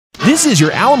This is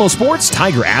your Alamo Sports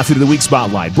Tiger Athlete of the Week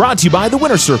Spotlight, brought to you by the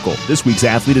Winner's Circle. This week's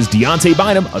athlete is Deonta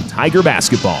Bynum of Tiger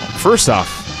Basketball. First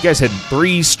off, you guys had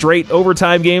 3 straight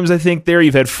overtime games, I think, there.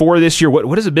 You've had 4 this year.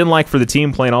 What has it been like for the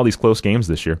team playing all these close games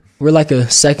this year? We're like a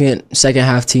second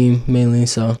half team mainly,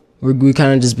 so we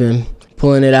kind of just been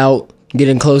pulling it out,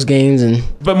 getting close games.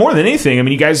 But more than anything, I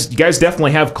mean, you guys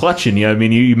definitely have clutch in you. I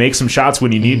mean, you make some shots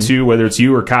when you need to, whether it's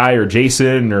you or Kai or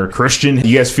Jason or Christian.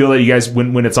 You guys feel that you guys,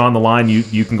 when it's on the line,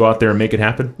 you can go out there and make it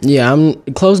happen? Yeah,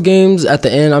 close games at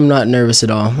the end, I'm not nervous at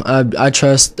all. I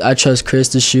trust Chris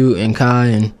to shoot, and Kai,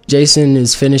 and Jason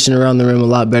is finishing around the rim a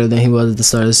lot better than he was at the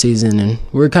start of the season, and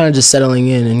we're kind of just settling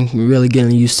in and really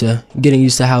getting used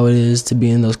to how it is to be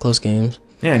in those close games.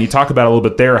 Yeah, and you talk about a little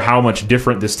bit there how much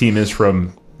different this team is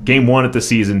from Game 1 of the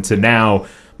season to now.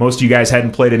 Most of you guys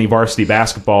hadn't played any varsity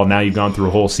basketball. Now you've gone through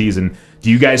a whole season. Do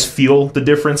you guys feel the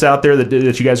difference out there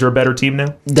that you guys are a better team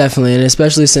now? Definitely, and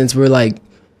especially since we're like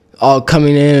all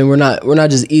coming in and we're not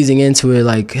just easing into it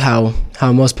like how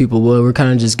most people would. We're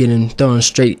kind of just getting thrown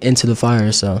straight into the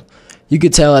fire. So you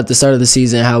could tell at the start of the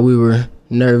season how we were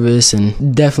nervous,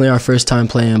 and definitely our first time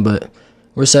playing, but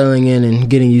we're settling in and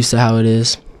getting used to how it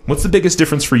is. What's the biggest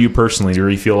difference for you personally? Or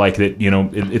you feel like that,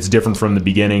 it's different from the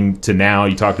beginning to now?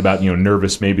 You talked about,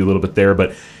 nervous maybe a little bit there,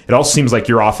 but it also seems like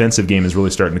your offensive game is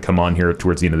really starting to come on here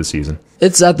towards the end of the season.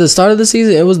 It's at the start of the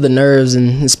season, it was the nerves,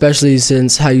 and especially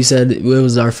since how you said it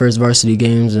was our first varsity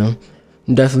games.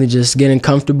 Definitely just getting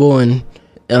comfortable and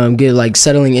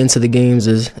settling into the games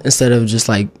instead of just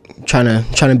like trying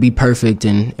to be perfect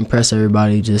and impress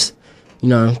everybody. Just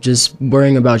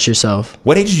worrying about yourself.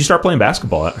 What age did you start playing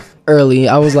basketball at? Early.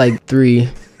 I was like 3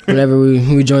 whenever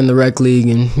we joined the rec league,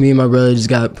 and me and my brother just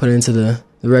got put into the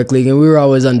rec league, and we were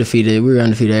always undefeated. We were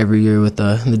undefeated every year with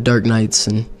the Dark Knights,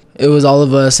 and it was all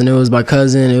of us, and it was my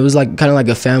cousin. It was like kind of like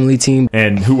a family team.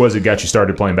 And who was it got you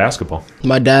started playing basketball?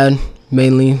 My dad,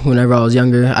 mainly. Whenever I was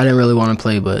younger, I didn't really want to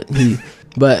play,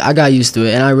 but I got used to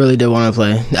it, and I really did want to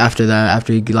play after that,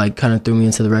 after he kind of threw me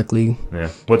into the rec league. Yeah.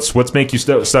 What's make you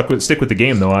stick with the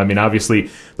game, though? I mean, obviously,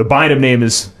 the Bynum name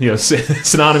is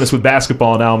synonymous with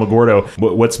basketball in Alamogordo.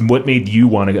 What made you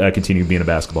want to continue being a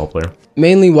basketball player?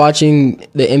 Mainly watching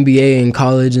the NBA in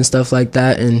college and stuff like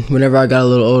that, and whenever I got a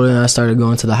little older and I started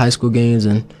going to the high school games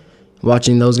and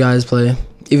watching those guys play,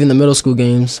 even the middle school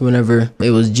games, whenever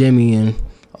it was Jimmy and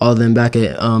all of them back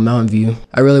at Mountain View,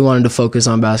 I really wanted to focus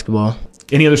on basketball.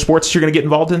 Any other sports you're going to get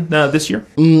involved in this year?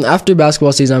 After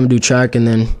basketball season, I'm going to do track, and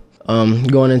then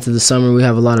going into the summer, we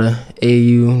have a lot of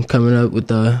AAU coming up with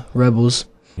the Rebels.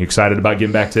 You excited about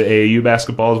getting back to AAU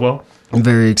basketball as well? I'm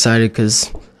very excited because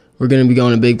we're going to be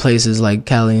going to big places like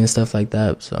Cali and stuff like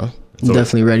that, so I'm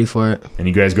definitely ready for it. And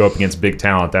you guys go up against big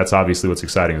talent. That's obviously what's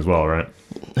exciting as well, right?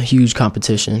 A huge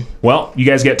competition. Well, you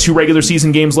guys got 2 regular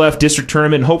season games left, district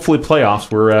tournament, and hopefully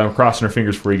playoffs. We're crossing our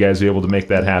fingers for you guys to be able to make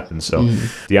that happen. So,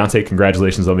 Deonta,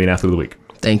 congratulations on being Athlete of the Week.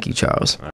 Thank you, Charles.